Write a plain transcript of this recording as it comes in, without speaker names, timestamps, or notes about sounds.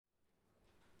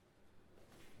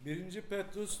1.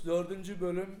 Petrus 4.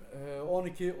 bölüm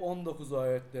 12-19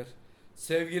 ayetler.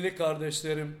 Sevgili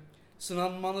kardeşlerim,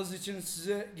 sınanmanız için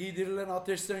size giydirilen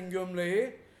ateşten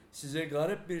gömleği size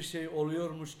garip bir şey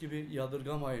oluyormuş gibi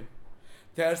yadırgamayın.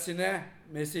 Tersine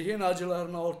Mesih'in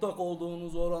acılarına ortak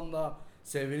olduğunuz oranda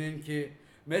sevinin ki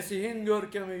Mesih'in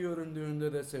görkemi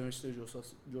göründüğünde de sevinçle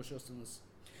coşasınız.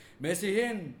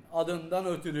 Mesih'in adından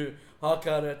ötürü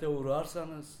hakarete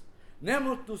uğrarsanız ne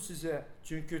mutlu size,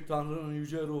 çünkü Tanrı'nın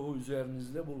yüce ruhu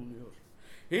üzerinizde bulunuyor.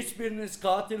 Hiçbiriniz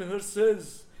katil,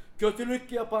 hırsız,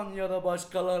 kötülük yapan ya da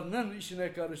başkalarının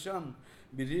işine karışan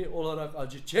biri olarak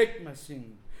acı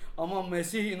çekmesin. Ama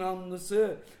Mesih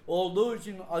inanlısı olduğu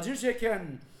için acı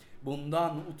çeken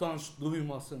bundan utanç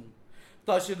duymasın.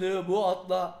 Taşıdığı bu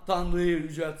adla Tanrı'yı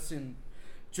yüceltsin.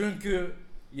 Çünkü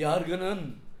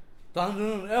yargının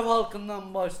Tanrı'nın ev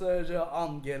halkından başlayacağı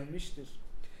an gelmiştir.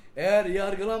 Eğer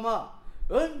yargılama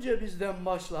önce bizden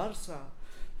başlarsa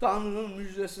Tanrı'nın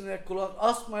müjdesine kulak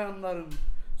asmayanların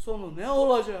sonu ne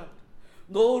olacak?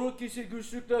 Doğru kişi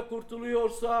güçlükle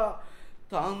kurtuluyorsa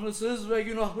Tanrısız ve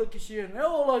günahlı kişiye ne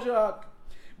olacak?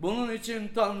 Bunun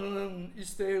için Tanrı'nın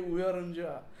isteği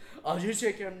uyarınca acı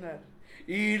çekenler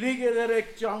iyilik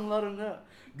ederek canlarını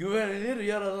güvenilir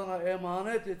Yaradan'a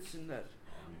emanet etsinler.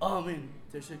 Amin.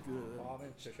 Teşekkür ederim.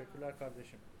 Amin. Teşekkürler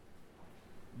kardeşim.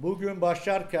 Bugün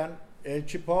başlarken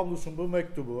Elçi Pavlus'un bu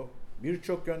mektubu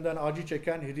birçok yönden acı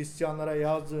çeken Hristiyanlara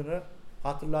yazdığını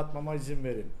hatırlatmama izin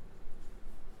verin.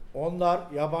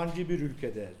 Onlar yabancı bir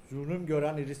ülkede zulüm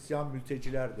gören Hristiyan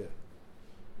mültecilerdi.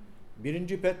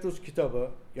 1. Petrus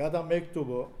kitabı ya da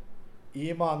mektubu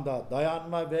imanda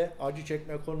dayanma ve acı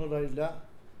çekme konularıyla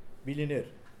bilinir.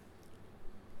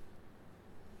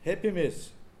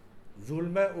 Hepimiz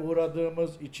zulme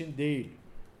uğradığımız için değil,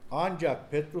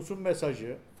 ancak Petrus'un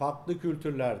mesajı farklı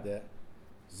kültürlerde,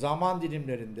 zaman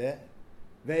dilimlerinde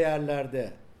ve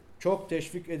yerlerde çok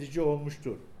teşvik edici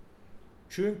olmuştur.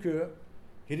 Çünkü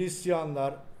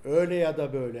Hristiyanlar öyle ya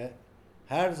da böyle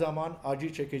her zaman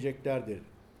acı çekeceklerdir.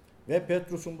 Ve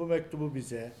Petrus'un bu mektubu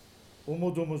bize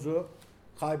umudumuzu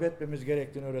kaybetmemiz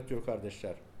gerektiğini öğretiyor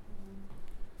kardeşler.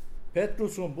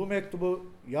 Petrus'un bu mektubu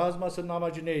yazmasının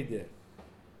amacı neydi?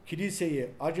 Kiliseyi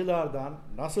acılardan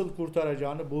nasıl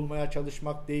kurtaracağını bulmaya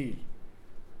çalışmak değil.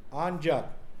 Ancak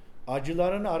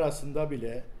acıların arasında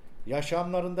bile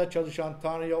yaşamlarında çalışan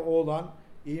Tanrı'ya olan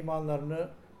imanlarını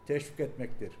teşvik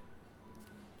etmektir.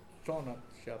 Sonra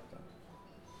yaptım.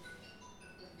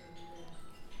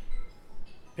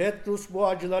 Petrus bu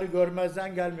acıları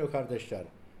görmezden gelmiyor kardeşler.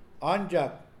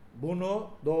 Ancak bunu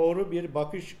doğru bir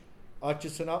bakış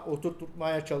açısına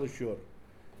oturtmaya çalışıyor.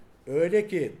 Öyle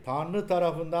ki Tanrı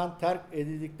tarafından terk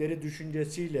edildikleri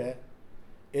düşüncesiyle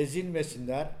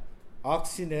ezilmesinler,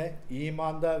 aksine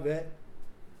imanda ve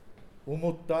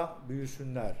umutta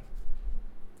büyüsünler.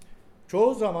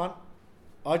 Çoğu zaman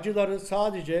acıları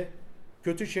sadece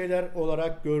kötü şeyler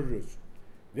olarak görürüz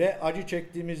ve acı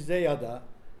çektiğimizde ya da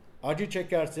acı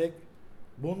çekersek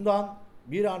bundan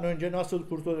bir an önce nasıl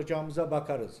kurtulacağımıza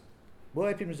bakarız. Bu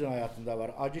hepimizin hayatında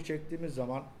var. Acı çektiğimiz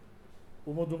zaman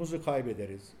umudumuzu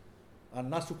kaybederiz. Yani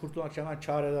nasıl kurtulacağına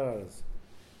çareler ararız.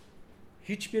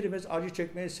 Hiçbirimiz acı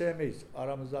çekmeyi sevmeyiz.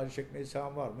 Aramızda acı çekmeyi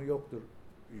seven var mı? Yoktur.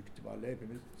 Büyük ihtimalle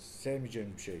hepimiz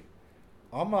sevmeyeceğimiz bir şey.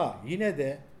 Ama yine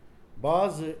de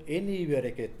bazı en iyi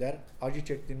hareketler acı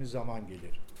çektiğimiz zaman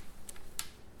gelir.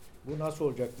 Bu nasıl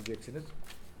olacak diyeceksiniz.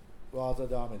 Vaaza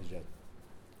devam edeceğiz.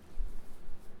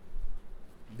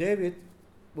 David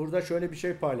burada şöyle bir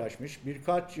şey paylaşmış.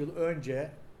 Birkaç yıl önce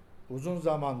uzun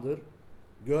zamandır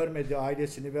görmediği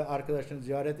ailesini ve arkadaşını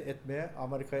ziyaret etmeye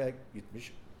Amerika'ya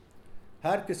gitmiş.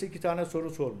 Herkese 2 tane soru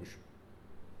sormuş.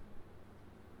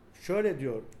 Şöyle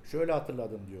diyor, şöyle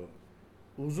hatırladım diyor.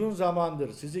 Uzun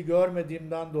zamandır sizi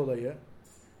görmediğimden dolayı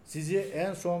sizi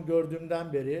en son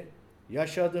gördüğümden beri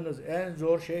yaşadığınız en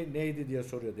zor şey neydi diye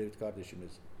soruyor David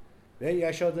kardeşimiz. Ve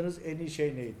yaşadığınız en iyi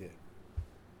şey neydi?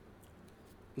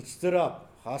 Istırap,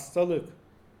 hastalık,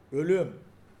 ölüm,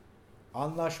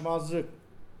 anlaşmazlık,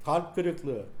 kalp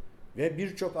kırıklığı ve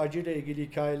birçok acıyla ilgili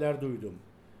hikayeler duydum.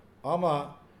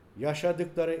 Ama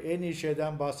yaşadıkları en iyi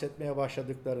şeyden bahsetmeye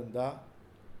başladıklarında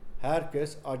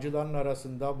herkes acıların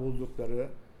arasında buldukları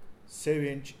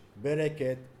sevinç,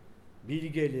 bereket,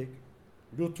 bilgelik,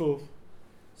 lütuf,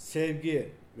 sevgi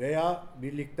veya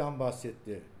birlikten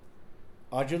bahsetti.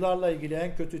 Acılarla ilgili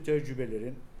en kötü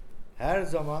tecrübelerin her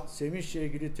zaman sevinçle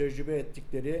ilgili tecrübe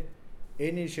ettikleri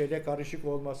en iyi şeyle karışık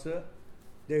olması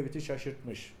David'i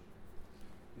şaşırtmış.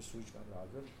 Bir su içmem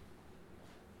lazım.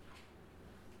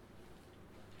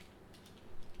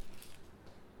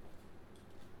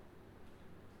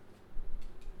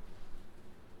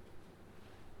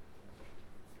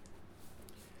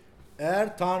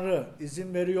 Eğer Tanrı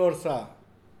izin veriyorsa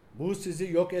bu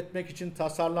sizi yok etmek için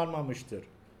tasarlanmamıştır.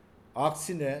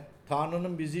 Aksine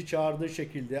Tanrı'nın bizi çağırdığı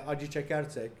şekilde acı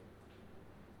çekersek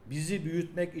bizi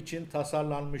büyütmek için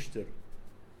tasarlanmıştır.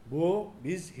 Bu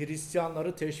biz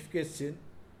Hristiyanları teşvik etsin.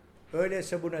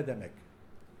 Öyleyse bu ne demek?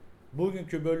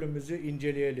 Bugünkü bölümümüzü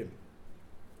inceleyelim.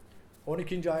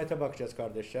 12. ayete bakacağız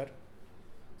kardeşler.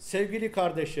 Sevgili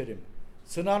kardeşlerim,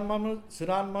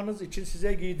 sınanmanız için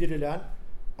size giydirilen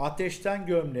ateşten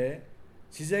gömleği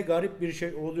size garip bir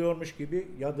şey oluyormuş gibi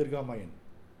yadırgamayın.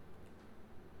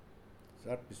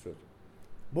 Sert bir söz.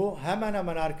 Bu hemen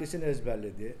hemen herkesin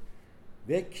ezberlediği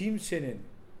ve kimsenin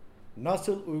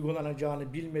nasıl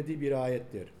uygulanacağını bilmediği bir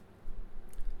ayettir.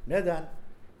 Neden?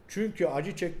 Çünkü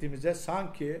acı çektiğimizde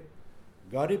sanki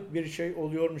garip bir şey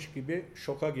oluyormuş gibi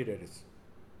şoka gireriz.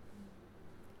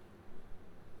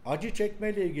 Acı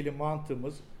çekmeyle ilgili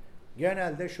mantığımız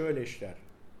genelde şöyle işler.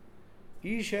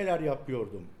 İyi şeyler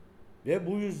yapıyordum ve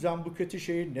bu yüzden bu kötü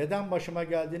şeyin neden başıma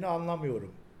geldiğini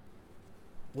anlamıyorum.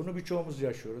 Bunu birçoğumuz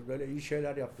yaşıyoruz. Böyle iyi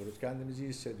şeyler yapıyoruz, kendimizi iyi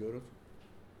hissediyoruz.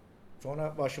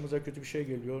 Sonra başımıza kötü bir şey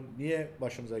geliyor. Niye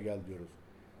başımıza geldi diyoruz.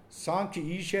 Sanki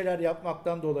iyi şeyler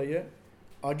yapmaktan dolayı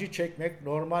acı çekmek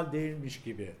normal değilmiş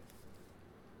gibi.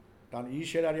 Yani iyi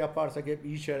şeyler yaparsak hep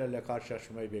iyi şeylerle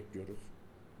karşılaşmayı bekliyoruz.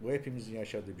 Bu hepimizin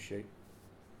yaşadığı bir şey.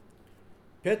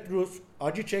 Petrus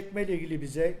acı çekmeyle ilgili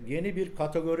bize yeni bir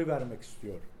kategori vermek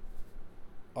istiyor.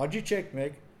 Acı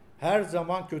çekmek her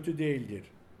zaman kötü değildir.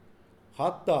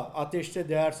 Hatta ateşte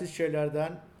değersiz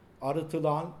şeylerden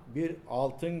arıtılan bir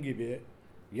altın gibi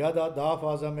ya da daha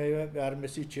fazla meyve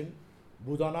vermesi için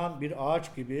budanan bir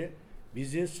ağaç gibi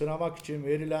bizi sınamak için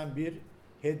verilen bir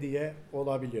hediye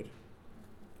olabilir.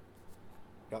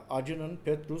 Ya acının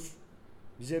Petrus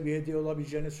bize bir hediye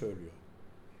olabileceğini söylüyor.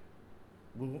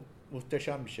 Bu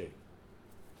muhteşem bir şey.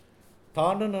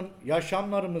 Tanrı'nın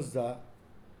yaşamlarımızda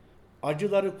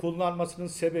acıları kullanmasının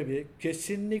sebebi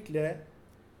kesinlikle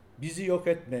bizi yok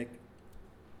etmek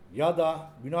ya da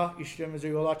günah işlememize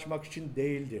yol açmak için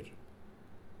değildir.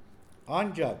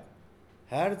 Ancak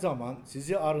her zaman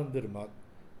sizi arındırmak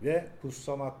ve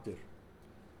kutsamaktır.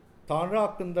 Tanrı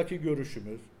hakkındaki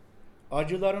görüşümüz,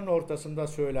 acıların ortasında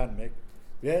söylenmek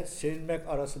ve sevilmek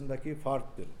arasındaki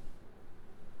farktır.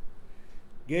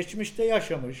 Geçmişte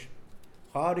yaşamış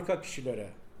harika kişilere,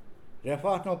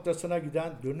 refah noktasına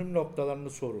giden dönüm noktalarını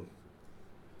sorun.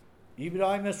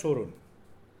 İbrahim'e sorun.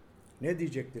 Ne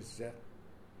diyecektir size?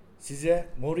 Size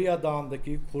Moria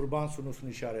Dağı'ndaki kurban sunusunu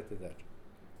işaret eder.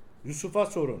 Yusuf'a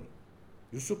sorun.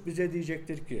 Yusuf bize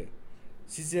diyecektir ki,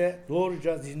 size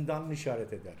doğruca zindanını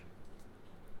işaret eder.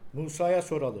 Musa'ya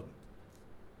soralım.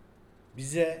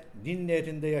 Bize Nil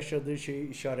Nehri'nde yaşadığı şeyi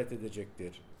işaret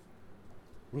edecektir.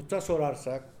 Rut'a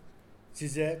sorarsak,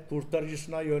 size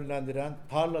kurtarıcısına yönlendiren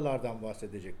tarlalardan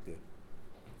bahsedecektir.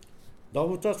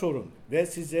 Davut'a sorun ve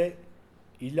size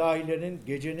ilahilerin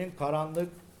gecenin karanlık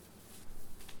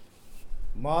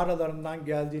mağaralarından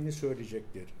geldiğini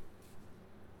söyleyecektir.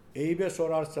 Eyüp'e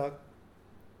sorarsak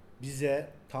bize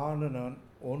Tanrı'nın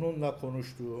onunla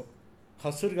konuştuğu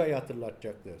kasırgayı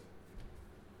hatırlatacaktır.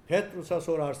 Petrus'a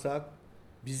sorarsak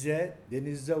bize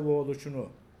denizde boğuluşunu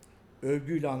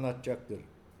övgüyle anlatacaktır.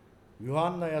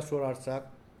 Yuhanna'ya sorarsak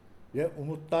ve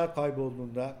umutlar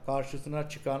kaybolduğunda karşısına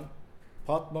çıkan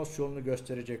Patmos yolunu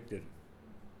gösterecektir.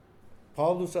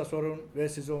 Pavlus'a sorun ve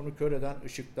size onu kör eden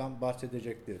ışıktan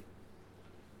bahsedecektir.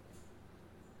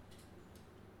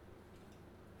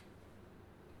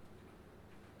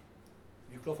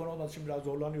 Mikrofon olmadığı için biraz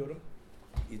zorlanıyorum.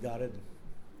 İdare edin.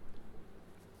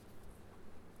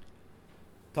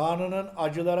 Tanrı'nın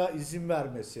acılara izin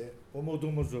vermesi,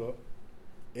 umudumuzu,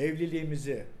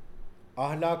 evliliğimizi,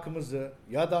 ahlakımızı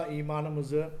ya da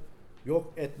imanımızı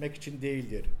yok etmek için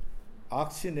değildir.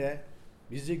 Aksine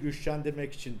bizi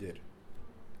güçlendirmek içindir.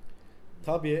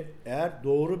 Tabii eğer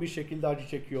doğru bir şekilde acı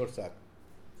çekiyorsak,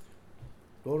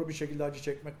 doğru bir şekilde acı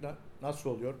çekmek nasıl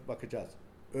oluyor? Bakacağız.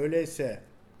 Öyleyse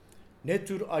ne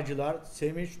tür acılar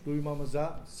sevinç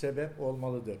duymamıza sebep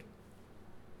olmalıdır?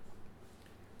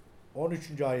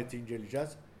 13. ayeti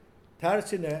inceleyeceğiz.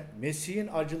 Tersine Mesih'in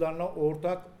acılarına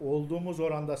ortak olduğumuz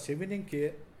oranda sevinin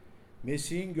ki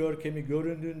Mesih'in görkemi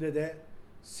göründüğünde de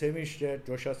sevinçle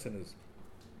coşasınız.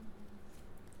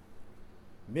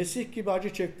 Mesih gibi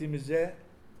acı çektiğimizde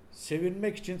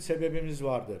sevinmek için sebebimiz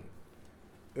vardır.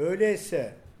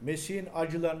 Öyleyse Mesih'in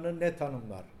acılarını ne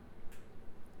tanımlar?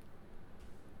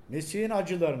 Mesih'in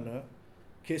acılarını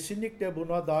kesinlikle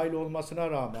buna dahil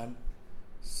olmasına rağmen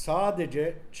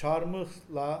sadece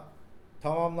çarmıhla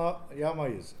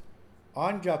tamamlayamayız.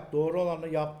 Ancak doğru olanı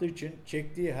yaptığı için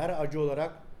çektiği her acı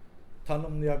olarak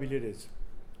tanımlayabiliriz.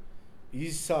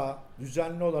 İsa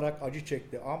düzenli olarak acı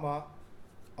çekti ama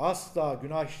asla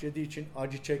günah işlediği için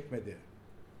acı çekmedi.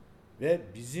 Ve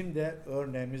bizim de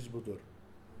örneğimiz budur.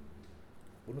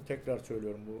 Bunu tekrar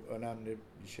söylüyorum, bu önemli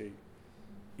bir şey.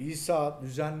 İsa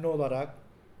düzenli olarak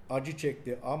acı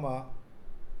çekti ama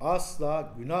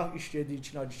asla günah işlediği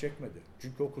için acı çekmedi.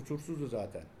 Çünkü o kusursuzdu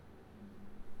zaten.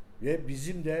 Ve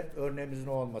bizim de örneğimizin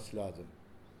o olması lazım.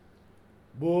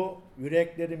 Bu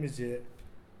yüreklerimizi,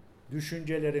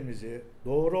 düşüncelerimizi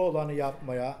doğru olanı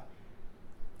yapmaya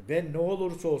ve ne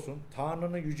olursa olsun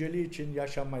Tanrı'nın yüceliği için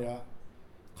yaşamaya,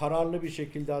 kararlı bir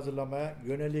şekilde hazırlamaya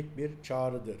yönelik bir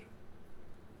çağrıdır.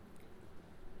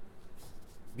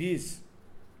 Biz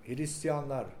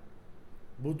Hristiyanlar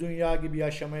bu dünya gibi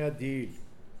yaşamaya değil,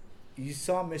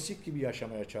 İsa Mesih gibi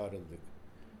yaşamaya çağrıldık.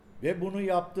 Ve bunu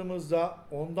yaptığımızda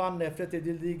ondan nefret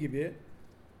edildiği gibi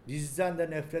bizden de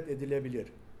nefret edilebilir.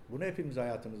 Bunu hepimiz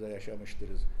hayatımızda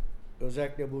yaşamıştırız.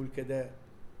 Özellikle bu ülkede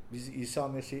biz İsa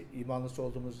Mesih imanlısı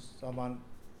olduğumuz zaman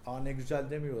ne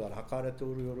güzel demiyorlar. Hakarete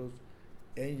uğruyoruz.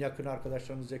 En yakın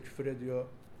arkadaşlarımız bize küfür ediyor.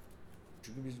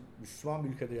 Çünkü biz Müslüman bir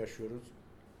ülkede yaşıyoruz.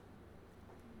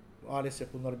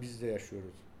 Maalesef bunları biz de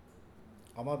yaşıyoruz.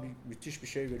 Ama müthiş bir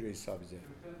şey veriyor İsa bize.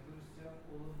 Köken Hristiyan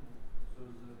olur mu?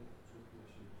 Sözleri çok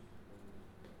yaşıyoruz.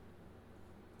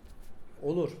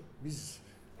 Olur. Biz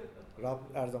Rab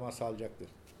her zaman sağlayacaktır.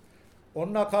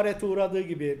 Onun hakarete uğradığı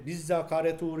gibi biz de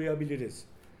hakarete uğrayabiliriz.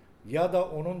 Ya da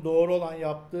onun doğru olan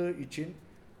yaptığı için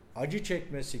acı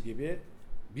çekmesi gibi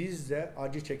biz de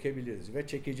acı çekebiliriz ve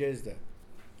çekeceğiz de.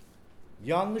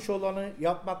 Yanlış olanı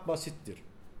yapmak basittir.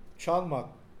 Çalmak,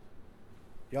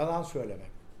 yalan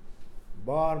söylemek,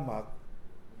 bağırmak,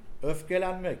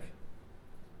 öfkelenmek,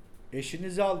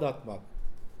 eşinizi aldatmak,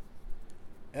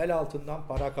 el altından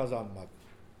para kazanmak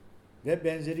ve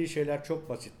benzeri şeyler çok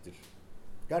basittir.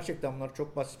 Gerçekten bunları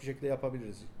çok basit bir şekilde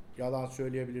yapabiliriz. Yalan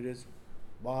söyleyebiliriz,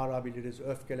 bağırabiliriz,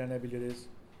 öfkelenebiliriz.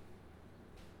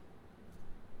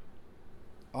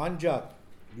 Ancak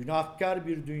günahkar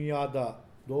bir dünyada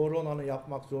doğru olanı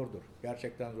yapmak zordur.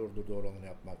 Gerçekten zordur doğru olanı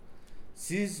yapmak.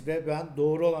 Siz ve ben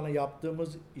doğru olanı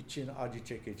yaptığımız için acı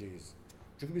çekeceğiz.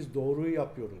 Çünkü biz doğruyu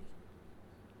yapıyoruz.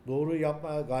 Doğruyu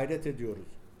yapmaya gayret ediyoruz.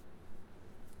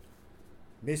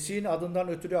 Mesih'in adından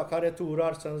ötürü hakarete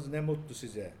uğrarsanız ne mutlu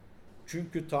size.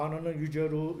 Çünkü Tanrı'nın yüce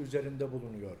ruhu üzerinde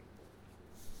bulunuyor.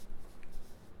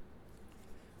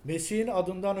 Mesih'in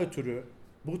adından ötürü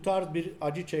bu tarz bir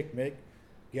acı çekmek,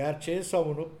 gerçeği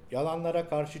savunup yalanlara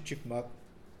karşı çıkmak,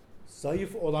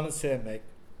 zayıf olanı sevmek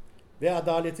ve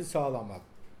adaleti sağlamak,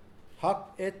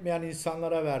 hak etmeyen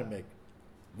insanlara vermek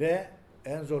ve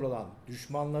en zor olan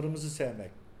düşmanlarımızı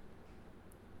sevmek,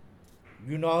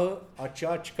 günahı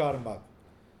açığa çıkarmak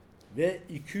ve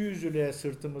ikiyüzlülüğe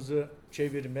sırtımızı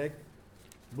çevirmek,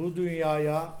 bu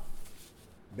dünyaya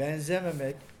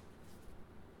benzememek,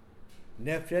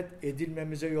 nefret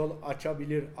edilmemize yol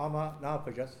açabilir ama ne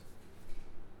yapacağız?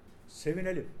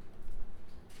 Sevinelim.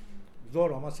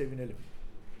 Zor ama sevinelim.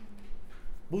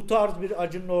 Bu tarz bir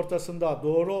acının ortasında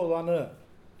doğru olanı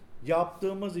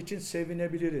yaptığımız için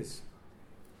sevinebiliriz.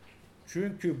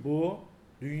 Çünkü bu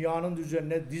dünyanın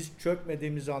düzenine diz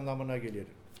çökmediğimiz anlamına gelir.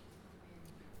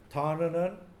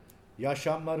 Tanrı'nın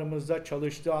yaşamlarımızda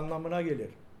çalıştığı anlamına gelir.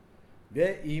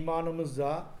 Ve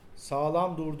imanımızda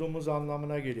sağlam durduğumuz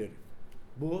anlamına gelir.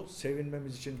 Bu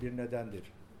sevinmemiz için bir nedendir.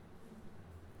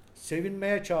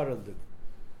 Sevinmeye çağrıldık.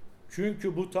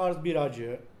 Çünkü bu tarz bir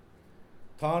acı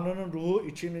Tanrı'nın ruhu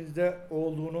içimizde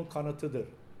olduğunun kanıtıdır.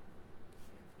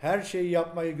 Her şeyi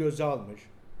yapmayı göze almış,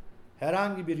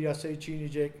 herhangi bir yasayı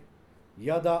çiğneyecek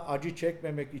ya da acı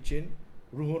çekmemek için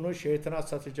ruhunu şeytana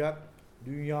satacak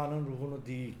dünyanın ruhunu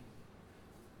değil.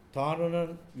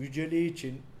 Tanrı'nın yüceliği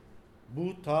için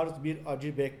bu tarz bir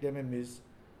acı beklememiz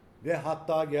ve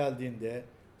hatta geldiğinde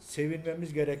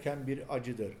sevinmemiz gereken bir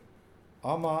acıdır.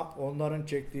 Ama onların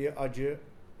çektiği acı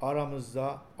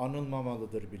aramızda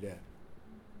anılmamalıdır bile.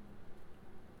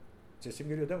 Sesim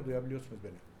geliyor değil mi? Duyabiliyorsunuz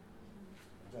beni.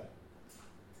 Güzel.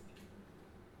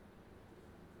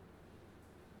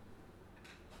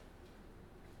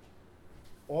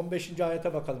 15.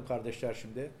 ayete bakalım kardeşler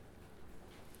şimdi.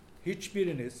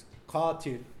 Hiçbiriniz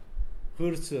katil,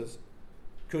 hırsız,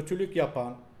 kötülük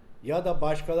yapan ya da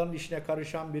başkalarının işine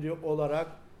karışan biri olarak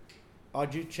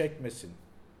acı çekmesin.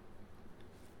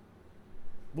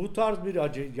 Bu tarz bir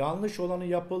acı yanlış olanı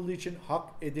yapıldığı için hak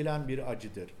edilen bir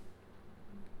acıdır.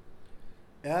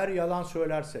 Eğer yalan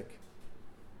söylersek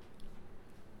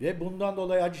ve bundan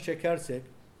dolayı acı çekersek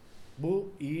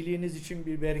bu iyiliğiniz için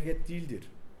bir bereket değildir.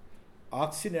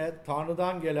 Aksine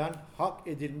Tanrı'dan gelen hak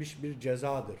edilmiş bir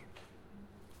cezadır.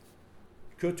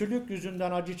 Kötülük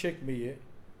yüzünden acı çekmeyi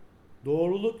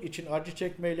doğruluk için acı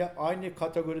çekmeyle aynı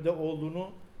kategoride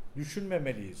olduğunu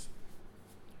düşünmemeliyiz.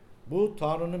 Bu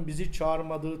Tanrı'nın bizi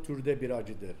çağırmadığı türde bir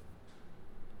acıdır.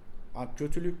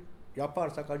 Kötülük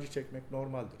yaparsak acı çekmek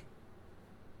normaldir.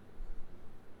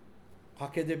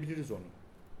 Hak edebiliriz onu.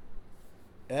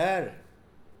 Eğer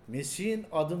Mesih'in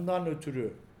adından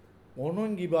ötürü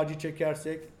onun gibi acı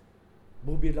çekersek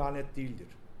bu bir lanet değildir.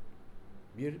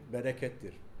 Bir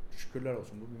berekettir. Şükürler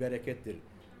olsun, bu bir berekettir.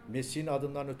 Mesih'in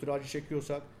adından ötürü acı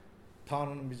çekiyorsak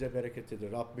Tanrı'nın bize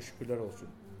bereketidir. Rabbe şükürler olsun.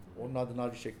 Onun adına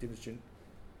acı çektiğimiz için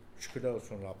şükürler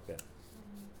olsun Rabbe.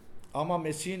 Ama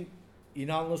Mesih'in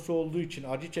inanlısı olduğu için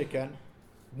acı çeken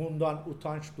bundan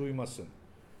utanç duymasın.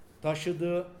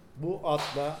 Taşıdığı bu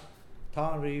adla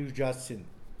Tanrı'yı yüceltsin.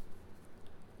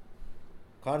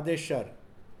 Kardeşler,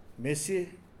 Mesih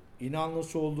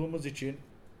inanlısı olduğumuz için,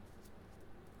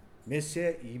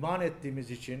 Mesih'e iman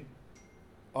ettiğimiz için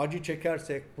acı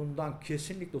çekersek bundan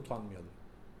kesinlikle utanmayalım.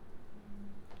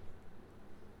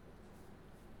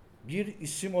 Bir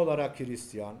isim olarak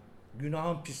Hristiyan,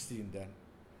 günahın pisliğinden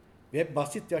ve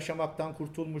basit yaşamaktan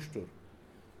kurtulmuştur.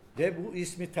 Ve bu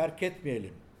ismi terk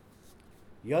etmeyelim.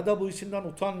 Ya da bu isimden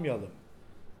utanmayalım.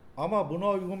 Ama buna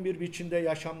uygun bir biçimde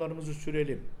yaşamlarımızı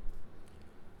sürelim.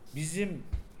 Bizim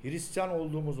Hristiyan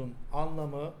olduğumuzun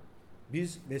anlamı,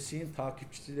 biz Mesih'in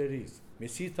takipçileriyiz.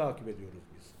 Mesih'i takip ediyoruz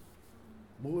biz.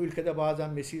 Bu ülkede bazen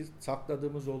Mesih'i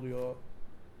sakladığımız oluyor.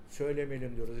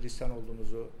 Söylemeyelim diyoruz Hristiyan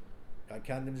olduğumuzu. Yani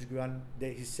kendimizi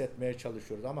güvende hissetmeye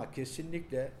çalışıyoruz ama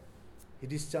kesinlikle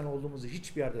Hristiyan olduğumuzu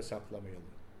hiçbir yerde saklamayalım.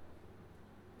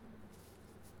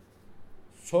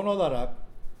 Son olarak,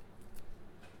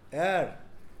 eğer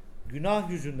günah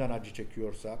yüzünden acı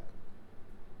çekiyorsak,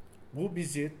 bu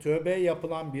bizi tövbeye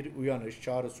yapılan bir uyanış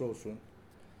çağrısı olsun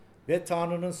ve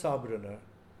Tanrı'nın sabrını,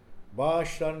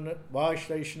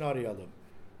 bağışlayışını arayalım.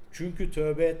 Çünkü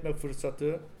tövbe etme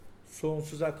fırsatı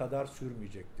sonsuza kadar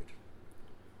sürmeyecektir.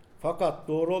 Fakat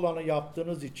doğru olanı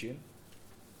yaptığınız için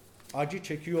acı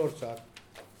çekiyorsak,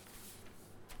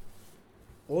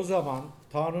 o zaman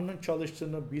Tanrı'nın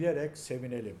çalıştığını bilerek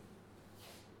sevinelim.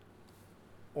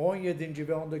 17.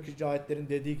 ve 19. ayetlerin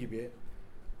dediği gibi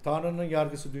Tanrı'nın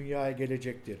yargısı dünyaya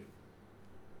gelecektir.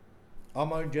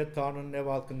 Ama önce Tanrı'nın ev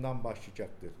halkından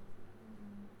başlayacaktır.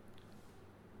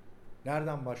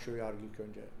 Nereden başlıyor yargı ilk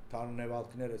önce? Tanrı'nın ev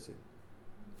halkı neresi?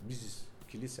 Biziz,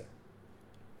 kilise.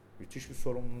 Müthiş bir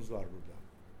sorumluluğumuz var burada.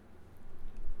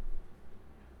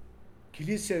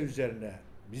 Kilise üzerine,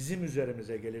 bizim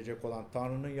üzerimize gelecek olan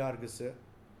Tanrı'nın yargısı,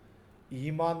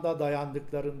 imanda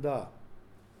dayandıklarında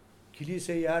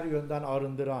kiliseyi her yönden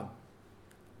arındıran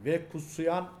ve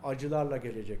kutsayan acılarla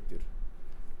gelecektir.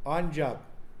 Ancak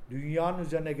dünyanın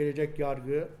üzerine gelecek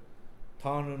yargı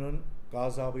Tanrı'nın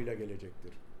gazabıyla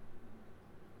gelecektir.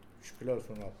 Şükürler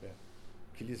olsun Rabbe.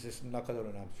 Kilisesini ne kadar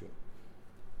önemsiyor.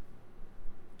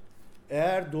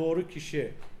 Eğer doğru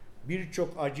kişi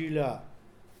birçok acıyla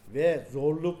ve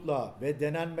zorlukla ve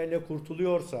denenmeyle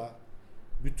kurtuluyorsa,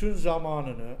 bütün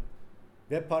zamanını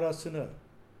ve parasını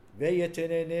ve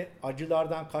yeteneğini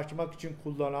acılardan kaçmak için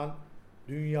kullanan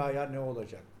dünyaya ne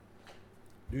olacak?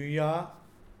 Dünya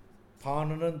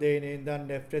Tanrı'nın değneğinden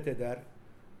nefret eder.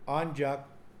 Ancak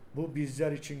bu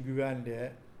bizler için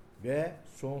güvenliğe ve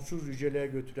sonsuz yüceliğe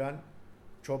götüren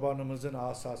çobanımızın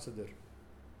asasıdır.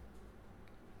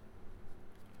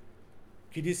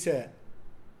 Kilise,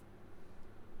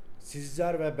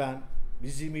 sizler ve ben,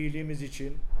 bizim iyiliğimiz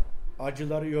için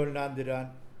acıları yönlendiren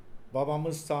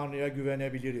babamız Tanrı'ya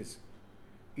güvenebiliriz.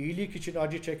 İyilik için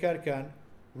acı çekerken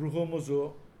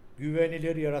ruhumuzu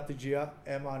güvenilir yaratıcıya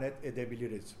emanet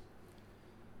edebiliriz.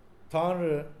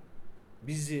 Tanrı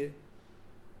bizi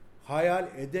hayal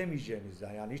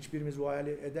edemeyeceğimizden, yani hiçbirimiz bu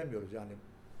hayali edemiyoruz, yani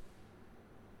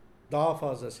daha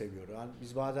fazla seviyor. Yani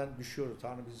biz bazen düşüyoruz,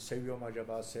 Tanrı bizi seviyor mu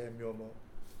acaba, sevmiyor mu?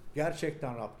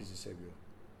 Gerçekten Rab bizi seviyor.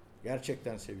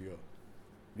 Gerçekten seviyor.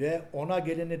 Ve ona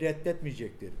geleni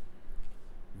reddetmeyecektir.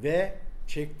 Ve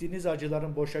çektiğiniz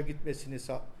acıların boşa gitmesini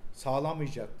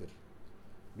sağlamayacaktır.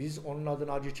 Biz onun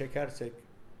adına acı çekersek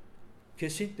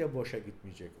kesinlikle boşa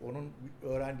gitmeyecek. Onun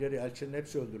öğrencileri, elçilerin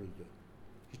hepsi öldürüldü.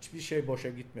 Hiçbir şey boşa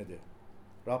gitmedi.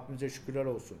 Rabbimize şükürler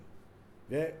olsun.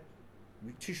 Ve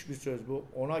müthiş bir söz bu.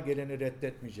 Ona geleni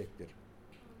reddetmeyecektir.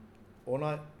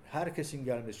 Ona herkesin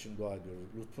gelmesi için dua ediyoruz.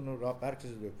 Lütfunu Rab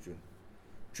herkese döksün.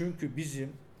 Çünkü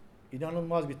bizim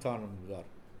inanılmaz bir Tanrımız var.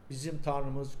 Bizim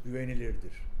Tanrımız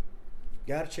güvenilirdir.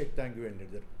 Gerçekten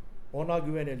güvenilirdir. Ona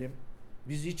güvenelim.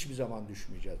 Biz hiçbir zaman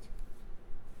düşmeyeceğiz.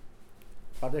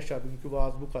 Kardeşler, bugünkü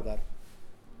vaaz bu kadar.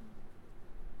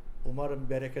 Umarım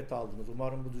bereket aldınız.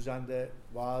 Umarım bu düzende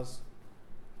vaaz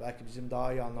belki bizim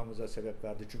daha iyi anlamamıza sebep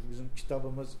verdi. Çünkü bizim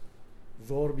kitabımız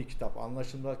Zor bir kitap,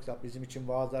 anlaşılmaz kitap. Bizim için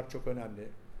vaazlar çok önemli.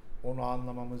 Onu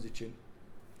anlamamız için.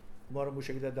 Umarım bu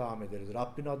şekilde devam ederiz.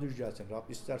 Rabbin adı yücelsin. Rab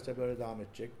isterse böyle devam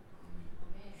edecek.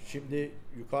 Şimdi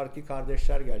yukarıki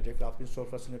kardeşler gelecek. Rabbin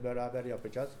sofrasını beraber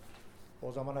yapacağız.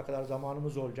 O zamana kadar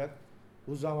zamanımız olacak.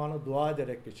 Bu zamanı dua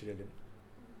ederek geçirelim.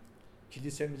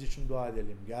 Kilisemiz için dua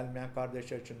edelim. Gelmeyen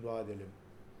kardeşler için dua edelim.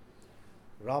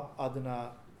 Rab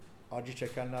adına acı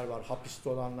çekenler var. Hapiste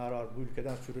olanlar var. Bu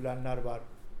ülkeden sürülenler var.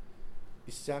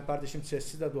 İsteyen kardeşim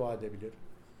sessiz de dua edebilir.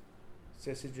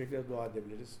 Sessizce dua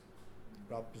edebiliriz.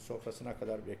 Rabbin sofrasına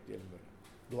kadar bekleyelim böyle.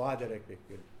 Dua ederek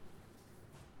bekleyelim.